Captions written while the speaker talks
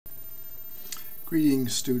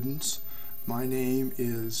Greetings, students. My name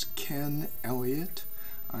is Ken Elliott.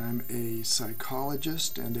 I'm a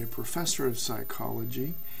psychologist and a professor of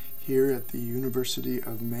psychology here at the University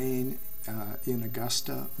of Maine in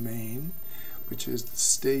Augusta, Maine, which is the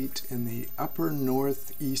state in the upper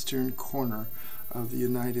northeastern corner of the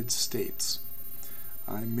United States.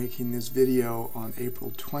 I'm making this video on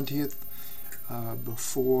April 20th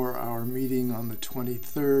before our meeting on the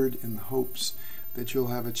 23rd in the hopes that you'll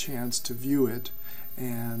have a chance to view it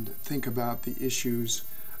and think about the issues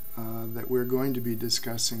that we're going to be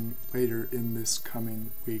discussing later in this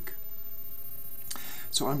coming week.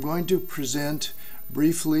 So I'm going to present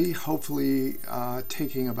briefly, hopefully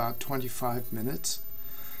taking about 25 minutes.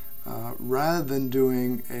 Rather than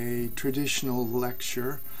doing a traditional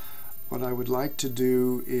lecture, what I would like to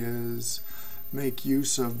do is make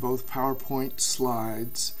use of both PowerPoint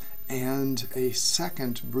slides and a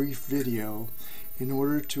second brief video in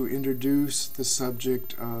order to introduce the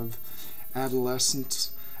subject of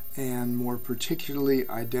adolescence and more particularly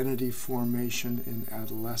identity formation in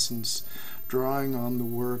adolescence, drawing on the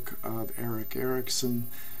work of Erik Erikson,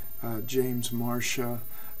 James Marcia,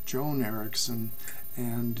 Joan Erickson,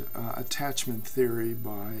 and attachment theory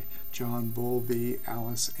by John Bowlby,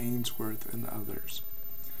 Alice Ainsworth, and others.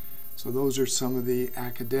 So those are some of the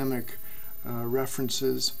academic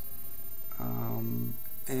references.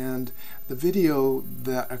 And the video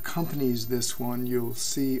that accompanies this one you'll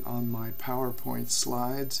see on my PowerPoint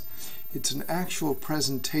slides. It's an actual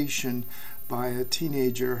presentation by a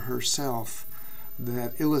teenager herself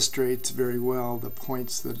that illustrates very well the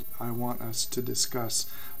points that I want us to discuss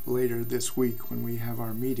later this week when we have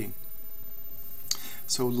our meeting.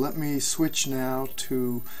 So let me switch now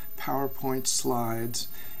to PowerPoint slides,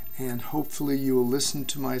 and hopefully you will listen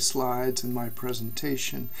to my slides and my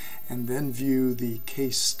presentation and then view the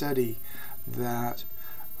case study that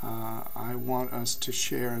I want us to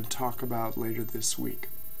share and talk about later this week.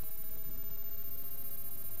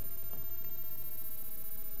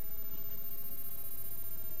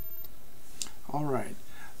 All right,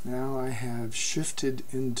 now I have shifted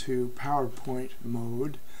into PowerPoint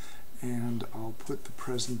mode, and I'll put the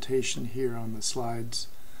presentation here on the slides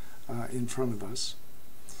in front of us.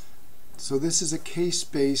 So this is a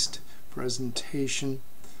case-based presentation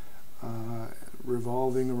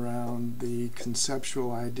revolving around the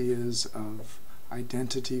conceptual ideas of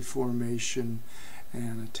identity formation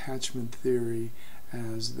and attachment theory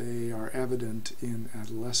as they are evident in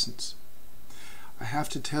adolescence. I have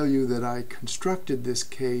to tell you that I constructed this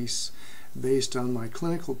case based on my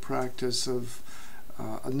clinical practice of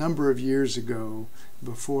a number of years ago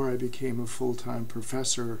before I became a full-time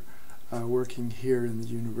professor working here in the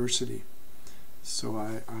university. So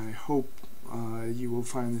I hope you will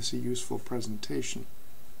find this a useful presentation.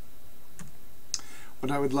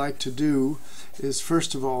 What I would like to do is,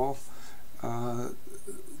 first of all,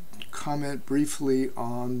 comment briefly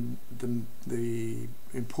on the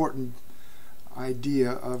important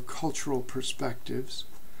idea of cultural perspectives.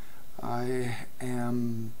 I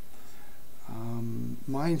am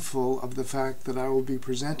mindful of the fact that I will be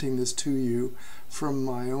presenting this to you from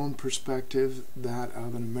my own perspective, that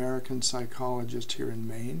of an American psychologist here in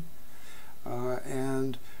Maine,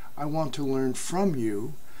 and I want to learn from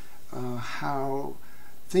you how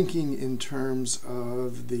thinking in terms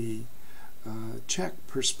of the Czech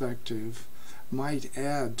perspective might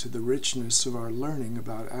add to the richness of our learning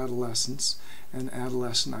about adolescence and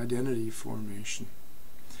adolescent identity formation.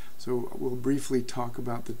 So we'll briefly talk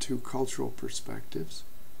about the two cultural perspectives.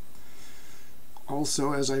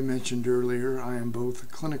 Also, as I mentioned earlier, I am both a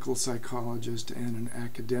clinical psychologist and an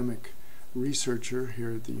academic researcher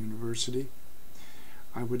here at the university.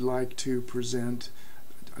 I would like to present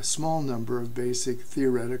a small number of basic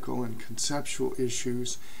theoretical and conceptual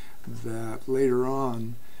issues that later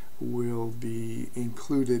on will be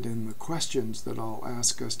included in the questions that I'll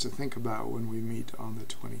ask us to think about when we meet on the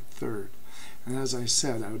 23rd. And as I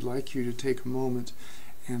said, I would like you to take a moment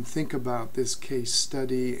and think about this case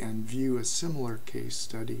study and view a similar case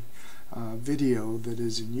study video that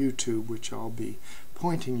is in YouTube, which I'll be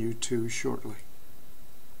pointing you to shortly.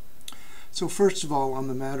 So first of all, on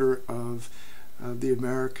the matter of the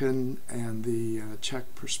American and the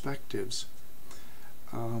Czech perspectives,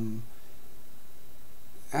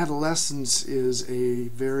 adolescence is a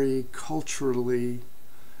very culturally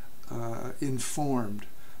informed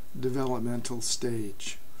developmental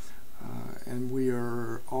stage. And we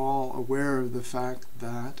are all aware of the fact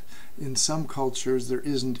that in some cultures there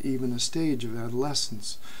isn't even a stage of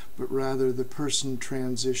adolescence, but rather the person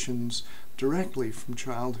transitions directly from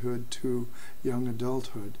childhood to young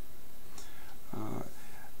adulthood.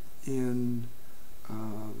 In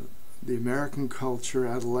the American culture,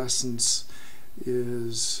 adolescence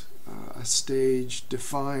is a stage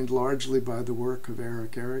defined largely by the work of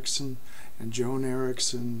Erik Erikson and Joan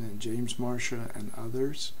Erickson and James Marcia and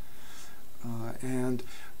others. And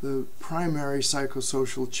the primary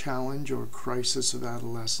psychosocial challenge or crisis of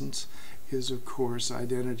adolescence is, of course,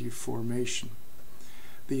 identity formation.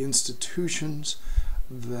 The institutions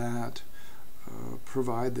that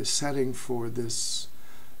provide the setting for this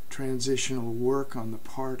transitional work on the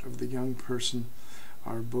part of the young person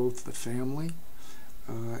are both the family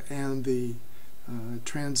and the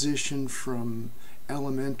transition from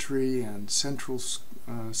elementary and central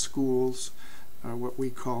schools, what we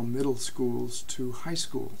call middle schools, to high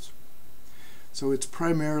schools. So it's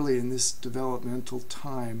primarily in this developmental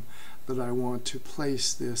time that I want to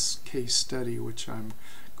place this case study, which I'm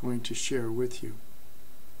going to share with you.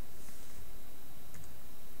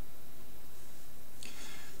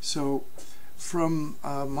 So from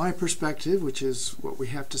my perspective, which is what we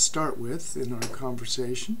have to start with in our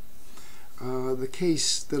conversation, the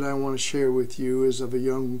case that I want to share with you is of a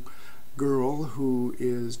young girl who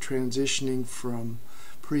is transitioning from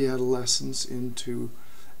pre-adolescence into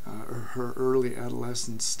her early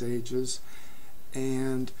adolescence stages,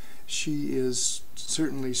 and she is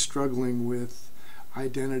certainly struggling with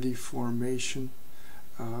identity formation,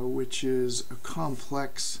 which is a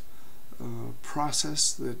complex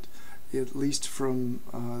process that, at least from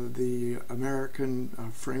the American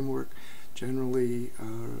framework, generally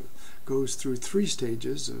goes through 3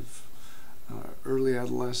 stages of early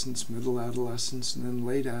adolescence, middle adolescence, and then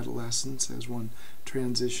late adolescence as one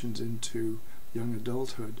transitions into young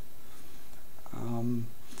adulthood.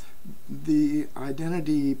 The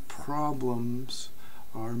identity problems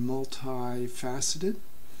are multifaceted,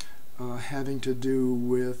 having to do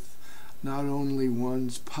with not only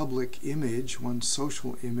one's public image, one's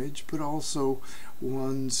social image, but also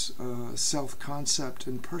one's self-concept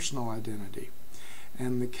and personal identity.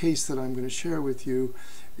 And the case that I'm going to share with you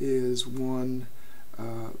is one,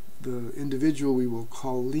 the individual we will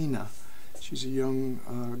call Lena. She's a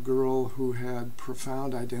young girl who had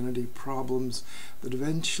profound identity problems that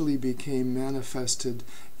eventually became manifested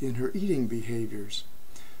in her eating behaviors.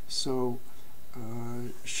 So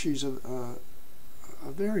she's a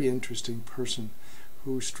very interesting person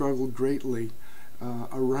who struggled greatly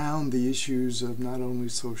around the issues of not only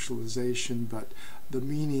socialization but the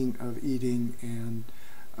meaning of eating and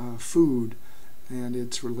food and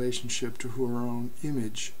its relationship to her own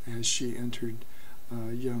image as she entered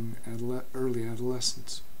early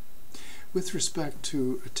adolescence. With respect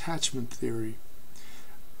to attachment theory,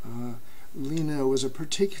 Lena was a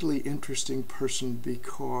particularly interesting person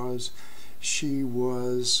because she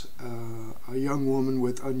was a young woman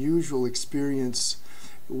with unusual experience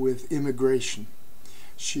with immigration.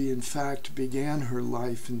 She, in fact, began her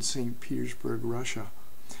life in St. Petersburg, Russia,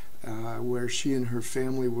 where she and her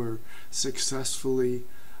family were successfully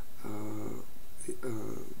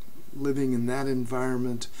living in that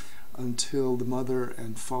environment until the mother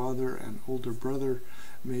and father and older brother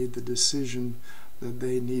made the decision that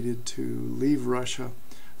they needed to leave Russia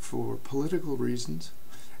for political reasons.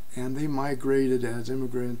 And they migrated as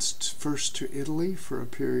immigrants first to Italy for a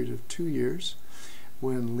period of 2 years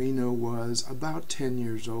when Lena was about 10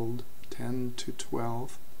 years old, 10 to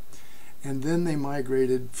 12. And then they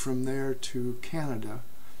migrated from there to Canada,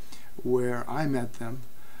 where I met them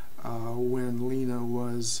when Lena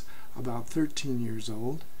was about 13 years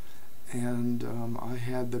old. And I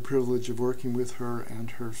had the privilege of working with her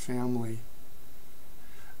and her family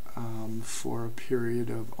for a period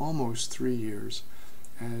of almost 3 years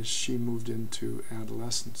as she moved into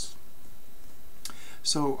adolescence.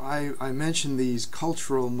 So I mention these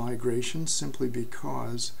cultural migrations simply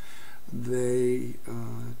because they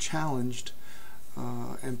challenged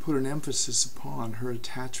and put an emphasis upon her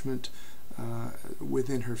attachment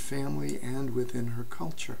within her family and within her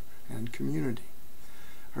culture and community.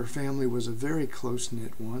 Her family was a very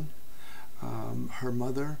close-knit one. Her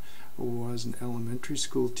mother was an elementary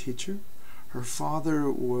school teacher. Her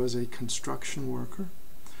father was a construction worker.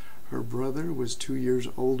 Her brother was 2 years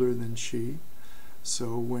older than she,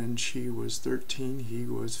 so when she was 13, he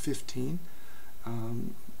was 15,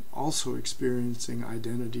 also experiencing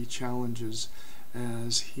identity challenges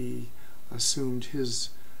as he assumed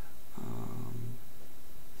his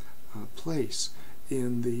place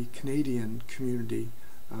in the Canadian community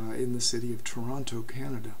in the city of Toronto,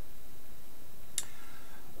 Canada.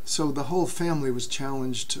 So the whole family was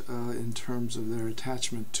challenged in terms of their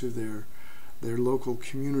attachment to their local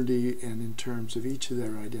community and in terms of each of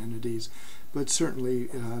their identities, but certainly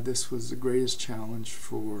this was the greatest challenge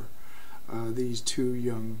for these 2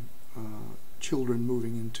 young children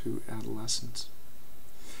moving into adolescence.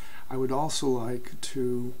 I would also like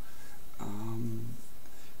to,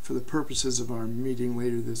 for the purposes of our meeting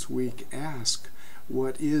later this week, ask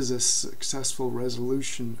what is a successful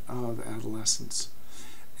resolution of adolescence,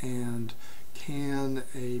 and can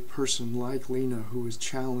a person like Lena, who is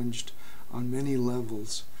challenged on many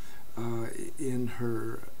levels in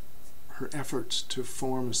her efforts to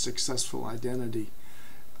form a successful identity,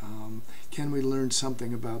 can we learn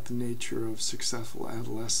something about the nature of successful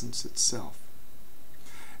adolescence itself?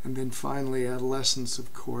 And then finally, adolescence,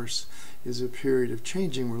 of course, is a period of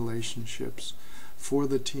changing relationships for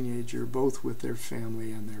the teenager, both with their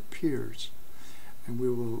family and their peers. And we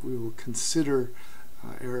will consider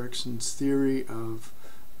Erikson's theory of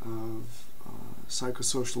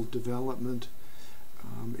psychosocial development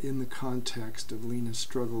in the context of Lena's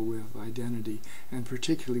struggle with identity, and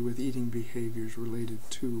particularly with eating behaviors related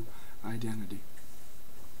to identity.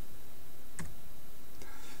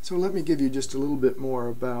 So let me give you just a little bit more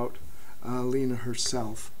about Lena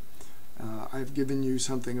herself. I've given you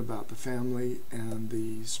something about the family and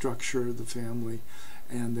the structure of the family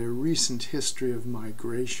and their recent history of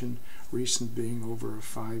migration, recent being over a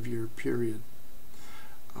 5-year period.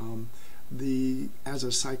 As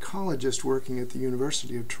a psychologist working at the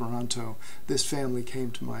University of Toronto, this family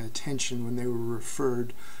came to my attention when they were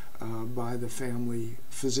referred by the family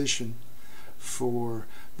physician for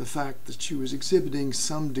the fact that she was exhibiting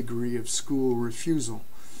some degree of school refusal,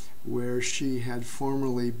 where she had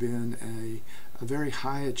formerly been a very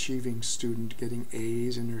high-achieving student, getting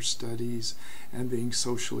A's in her studies and being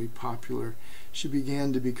socially popular. She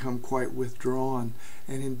began to become quite withdrawn,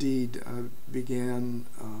 and indeed began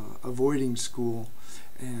avoiding school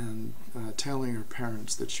and telling her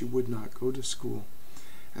parents that she would not go to school.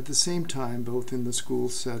 At the same time, both in the school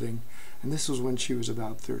setting, and this was when she was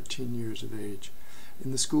about 13 years of age,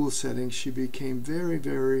 in the school setting she became very,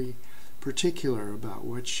 very particular about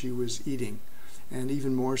what she was eating, and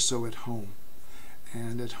even more so at home.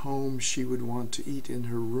 And at home she would want to eat in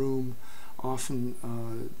her room, often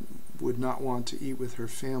would not want to eat with her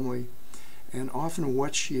family, and often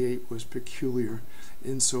what she ate was peculiar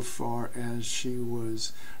insofar as she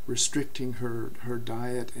was restricting her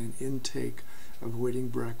diet and intake, avoiding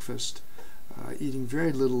breakfast, eating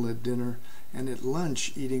very little at dinner, and at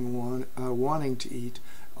lunch wanting to eat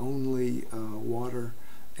only water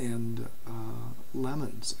and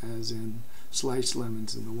lemons, as in sliced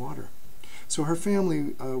lemons in the water. So her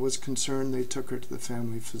family was concerned. They took her to the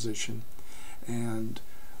family physician, and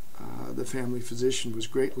the family physician was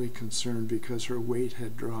greatly concerned because her weight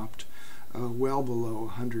had dropped well below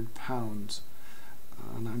 100 pounds.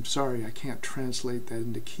 And I'm sorry I can't translate that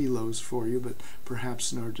into kilos for you, but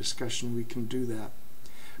perhaps in our discussion we can do that.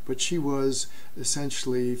 But she was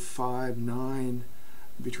essentially 5'9",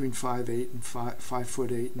 between 5'8" and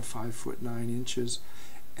 5'8" and 5'9" inches,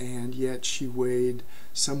 and yet she weighed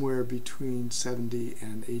somewhere between 70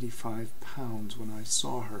 and 85 pounds when I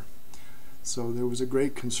saw her. So there was a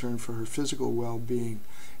great concern for her physical well-being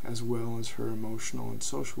as well as her emotional and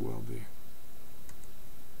social well-being.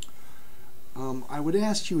 I would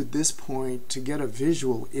ask you at this point to get a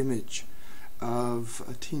visual image of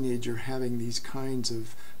a teenager having these kinds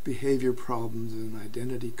of behavior problems and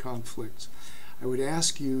identity conflicts. I would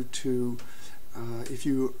ask you to, if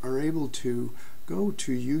you are able to, go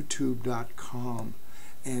to youtube.com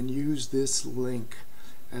and use this link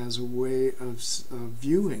as a way of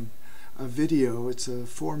viewing a video. It's a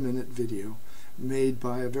 4-minute video made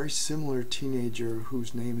by a very similar teenager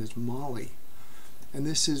whose name is Molly. And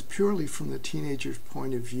this is purely from the teenager's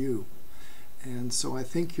point of view. And so I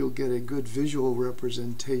think you'll get a good visual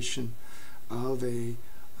representation of a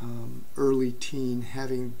early teen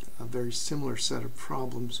having a very similar set of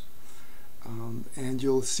problems. And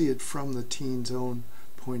you'll see it from the teen's own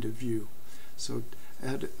point of view. So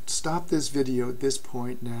stop this video at this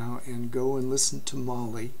point now and go and listen to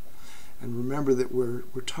Molly. And remember that we're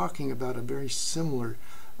talking about a very similar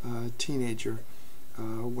teenager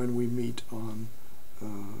when we meet on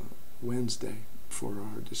Wednesday for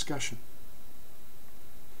our discussion.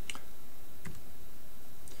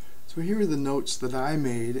 So here are the notes that I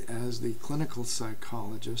made as the clinical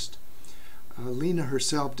psychologist. Lena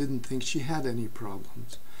herself didn't think she had any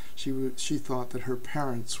problems. She thought that her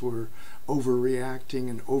parents were overreacting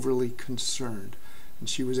and overly concerned, and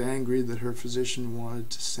she was angry that her physician wanted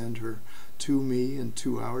to send her to me and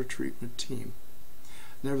to our treatment team.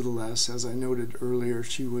 Nevertheless, as I noted earlier,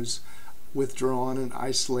 she was withdrawn and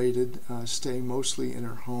isolated, staying mostly in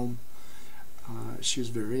her home. She was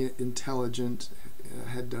very intelligent,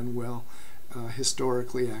 had done well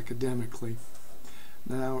historically, academically.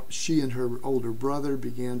 Now, she and her older brother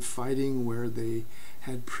began fighting where they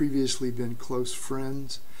had previously been close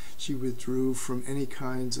friends. She withdrew from any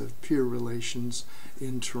kinds of peer relations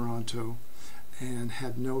in Toronto and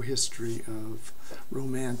had no history of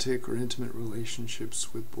romantic or intimate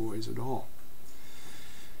relationships with boys at all.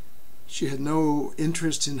 She had no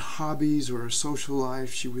interest in hobbies or a social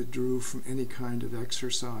life. She withdrew from any kind of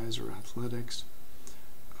exercise or athletics.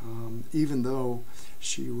 Even though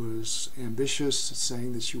she was ambitious,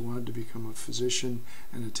 saying that she wanted to become a physician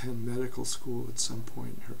and attend medical school at some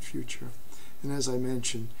point in her future. And as I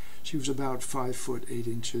mentioned, she was about 5 foot 8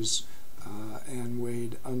 inches and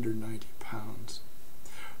weighed under 90 pounds.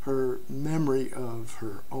 Her memory of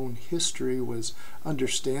her own history was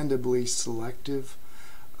understandably selective.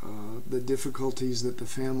 The difficulties that the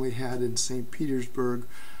family had in St. Petersburg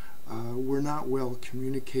were not well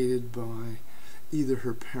communicated by either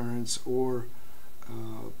her parents or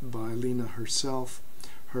by Lena herself.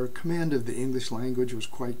 Her command of the English language was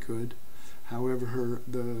quite good. However,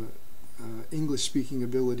 the English-speaking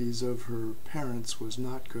abilities of her parents was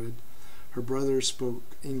not good. Her brother spoke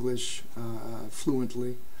English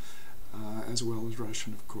fluently, as well as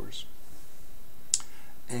Russian, of course.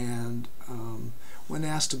 And when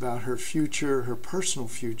asked about her future, her personal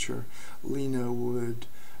future, Lena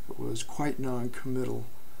was quite non-committal,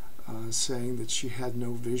 saying that she had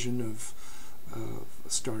no vision of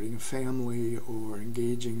starting a family or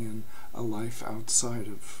engaging in a life outside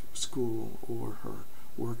of school or her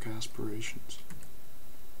work aspirations.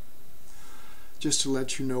 Just to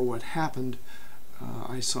let you know what happened,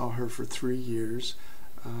 I saw her for 3 years,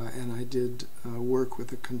 and I did work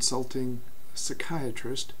with a consulting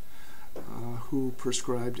psychiatrist who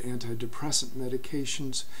prescribed antidepressant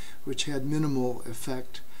medications, which had minimal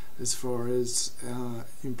effect as far as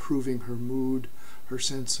improving her mood, her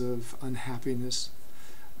sense of unhappiness.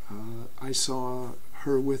 I saw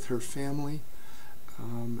her with her family,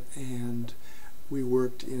 and we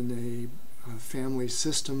worked in a family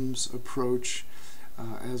systems approach,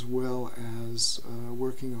 as well as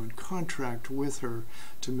working on contract with her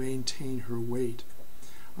to maintain her weight.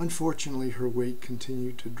 Unfortunately, her weight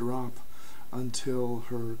continued to drop until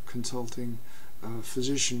her consulting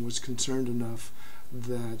physician was concerned enough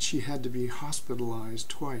that she had to be hospitalized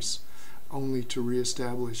twice, only to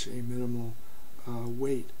reestablish a minimal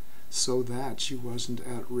weight so that she wasn't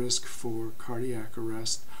at risk for cardiac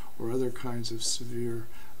arrest or other kinds of severe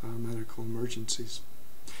medical emergencies.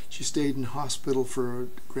 She stayed in hospital for a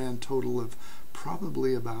grand total of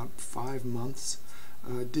probably about 5 months,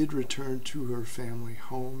 did return to her family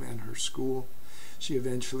home and her school. She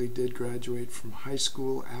eventually did graduate from high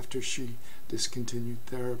school after she discontinued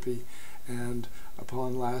therapy, and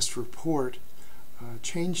upon last report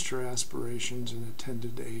changed her aspirations and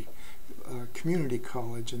attended a community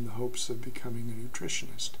college in the hopes of becoming a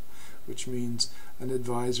nutritionist, which means an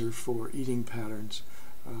advisor for eating patterns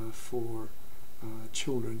for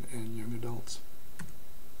children and young adults.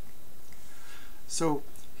 So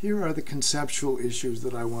here are the conceptual issues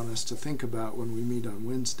that I want us to think about when we meet on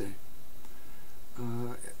Wednesday.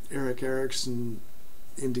 Erik Erikson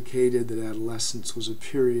indicated that adolescence was a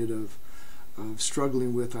period of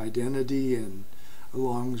struggling with identity, and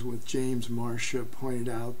along with James Marcia pointed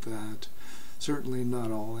out that certainly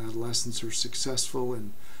not all adolescents are successful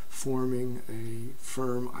in forming a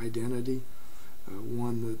firm identity,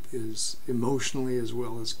 one that is emotionally as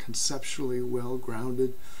well as conceptually well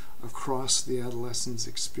grounded across the adolescent's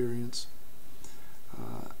experience.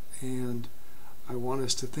 And I want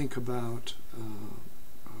us to think about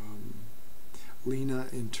Lena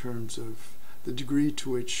in terms of the degree to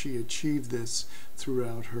which she achieved this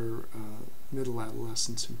throughout her middle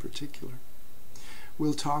adolescence in particular.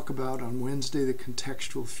 We'll talk about on Wednesday the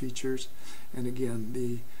contextual features, and again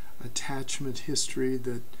the attachment history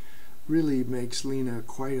that really makes Lena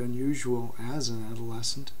quite unusual as an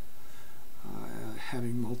adolescent,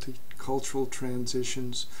 having multicultural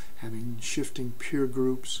transitions, having shifting peer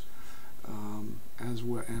groups, as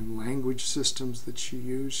well, and language systems that she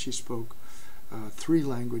used. She spoke 3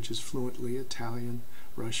 languages fluently: Italian,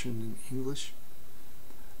 Russian, and English.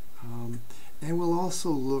 And we'll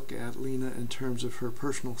also look at Lena in terms of her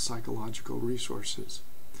personal psychological resources.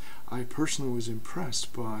 I personally was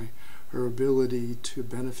impressed by her ability to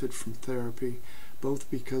benefit from therapy, both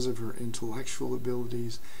because of her intellectual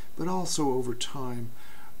abilities, but also over time,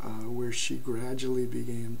 where she gradually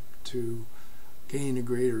began to gain a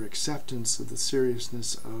greater acceptance of the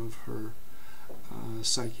seriousness of her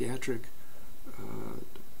psychiatric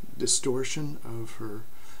distortion of her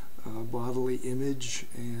bodily image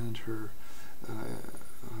and her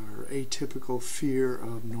atypical fear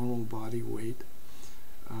of normal body weight.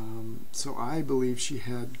 So I believe she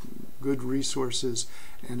had good resources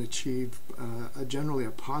and achieved generally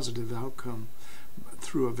a positive outcome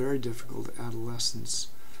through a very difficult adolescence,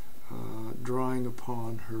 drawing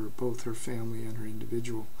upon both her family and her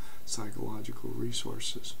individual psychological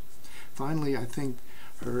resources. Finally, I think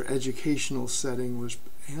her educational setting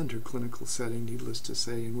and her clinical setting, needless to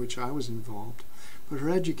say, in which I was involved, but her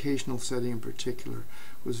educational setting in particular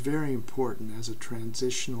was very important as a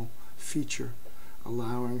transitional feature,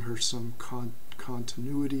 allowing her some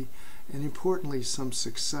continuity and, importantly, some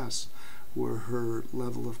success where her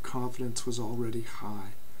level of confidence was already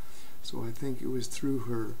high. So I think it was through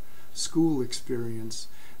her school experience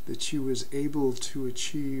that she was able to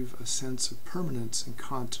achieve a sense of permanence and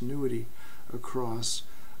continuity across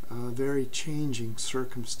very changing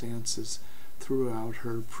circumstances throughout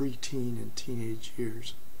her preteen and teenage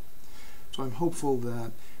years. So I'm hopeful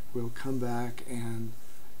that we'll come back and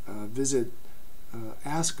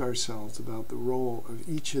ask ourselves about the role of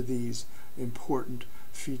each of these important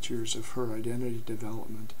features of her identity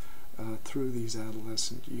development through these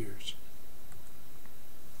adolescent years.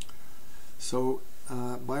 So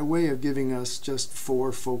by way of giving us just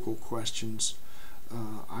 4 focal questions,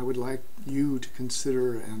 I would like you to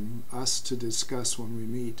consider and us to discuss when we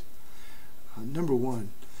meet. Number 1,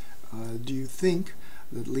 do you think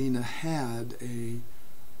that Lena had a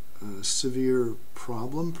severe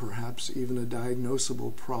problem, perhaps even a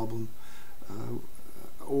diagnosable problem,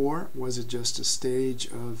 or was it just a stage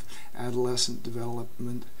of adolescent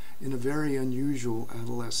development in a very unusual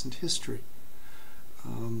adolescent history?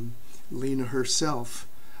 Lena herself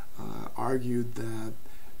argued that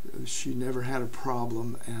she never had a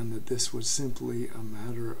problem and that this was simply a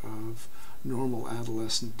matter of normal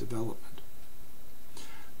adolescent development.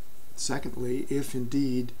 Secondly, if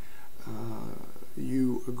indeed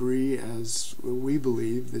you agree, as we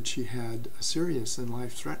believe, that she had a serious and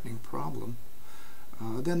life-threatening problem,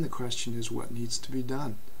 then the question is, what needs to be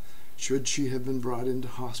done? Should she have been brought into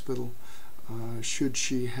hospital? Should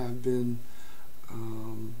she have been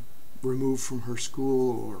removed from her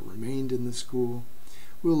school or remained in the school?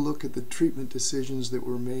 We'll look at the treatment decisions that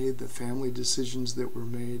were made, the family decisions that were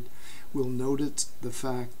made. We'll note the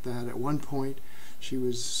fact that at one point she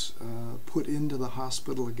was put into the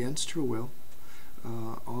hospital against her will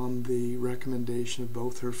on the recommendation of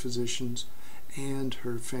both her physicians and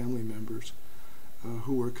her family members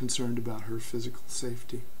who were concerned about her physical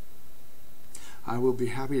safety. I will be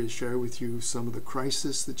happy to share with you some of the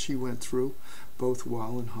crisis that she went through, both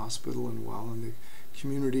while in hospital and while in the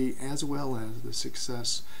community, as well as the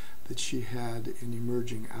success that she had in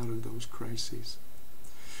emerging out of those crises.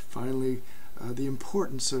 Finally, the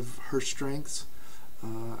importance of her strengths,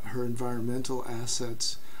 her environmental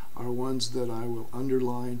assets, are ones that I will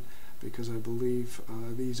underline because I believe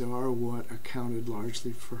these are what accounted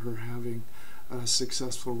largely for her having a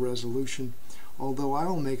successful resolution, although I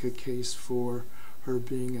will make a case for her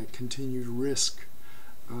being at continued risk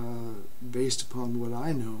based upon what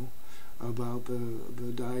I know about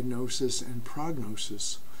the diagnosis and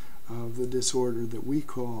prognosis of the disorder that we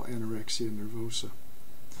call anorexia nervosa.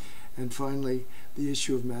 And finally, the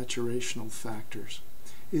issue of maturational factors.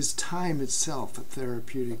 Is time itself a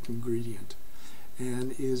therapeutic ingredient?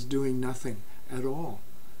 And is doing nothing at all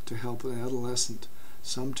to help an adolescent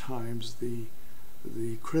sometimes the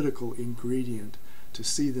critical ingredient to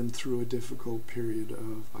see them through a difficult period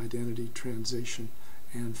of identity transition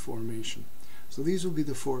and formation? So these will be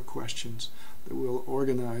the 4 questions that we'll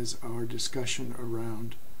organize our discussion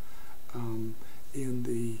around in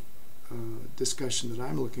the discussion that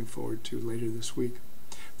I'm looking forward to later this week.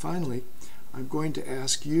 Finally, I'm going to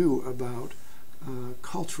ask you about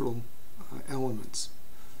cultural elements.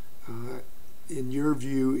 In your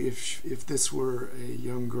view, if this were a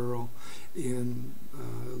young girl in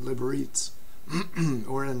Liberec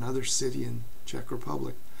or in another city in Czech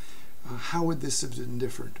Republic, how would this have been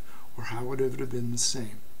different, or how would it have been the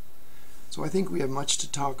same? So I think we have much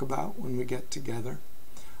to talk about when we get together.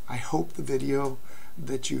 I hope the video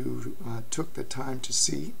that you took the time to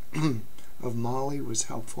see of Molly was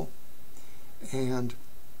helpful, and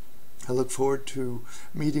I look forward to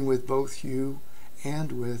meeting with both you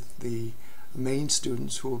and with the Maine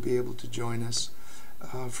students who will be able to join us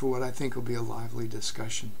for what I think will be a lively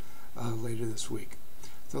discussion later this week.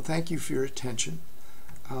 So thank you for your attention.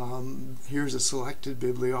 Here's a selected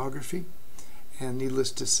bibliography, and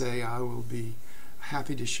needless to say, I will be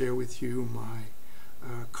happy to share with you my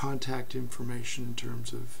contact information in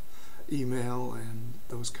terms of email and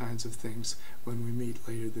those kinds of things when we meet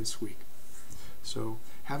later this week. So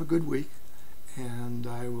have a good week, and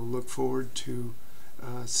I will look forward to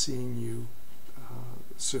seeing you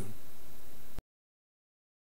soon.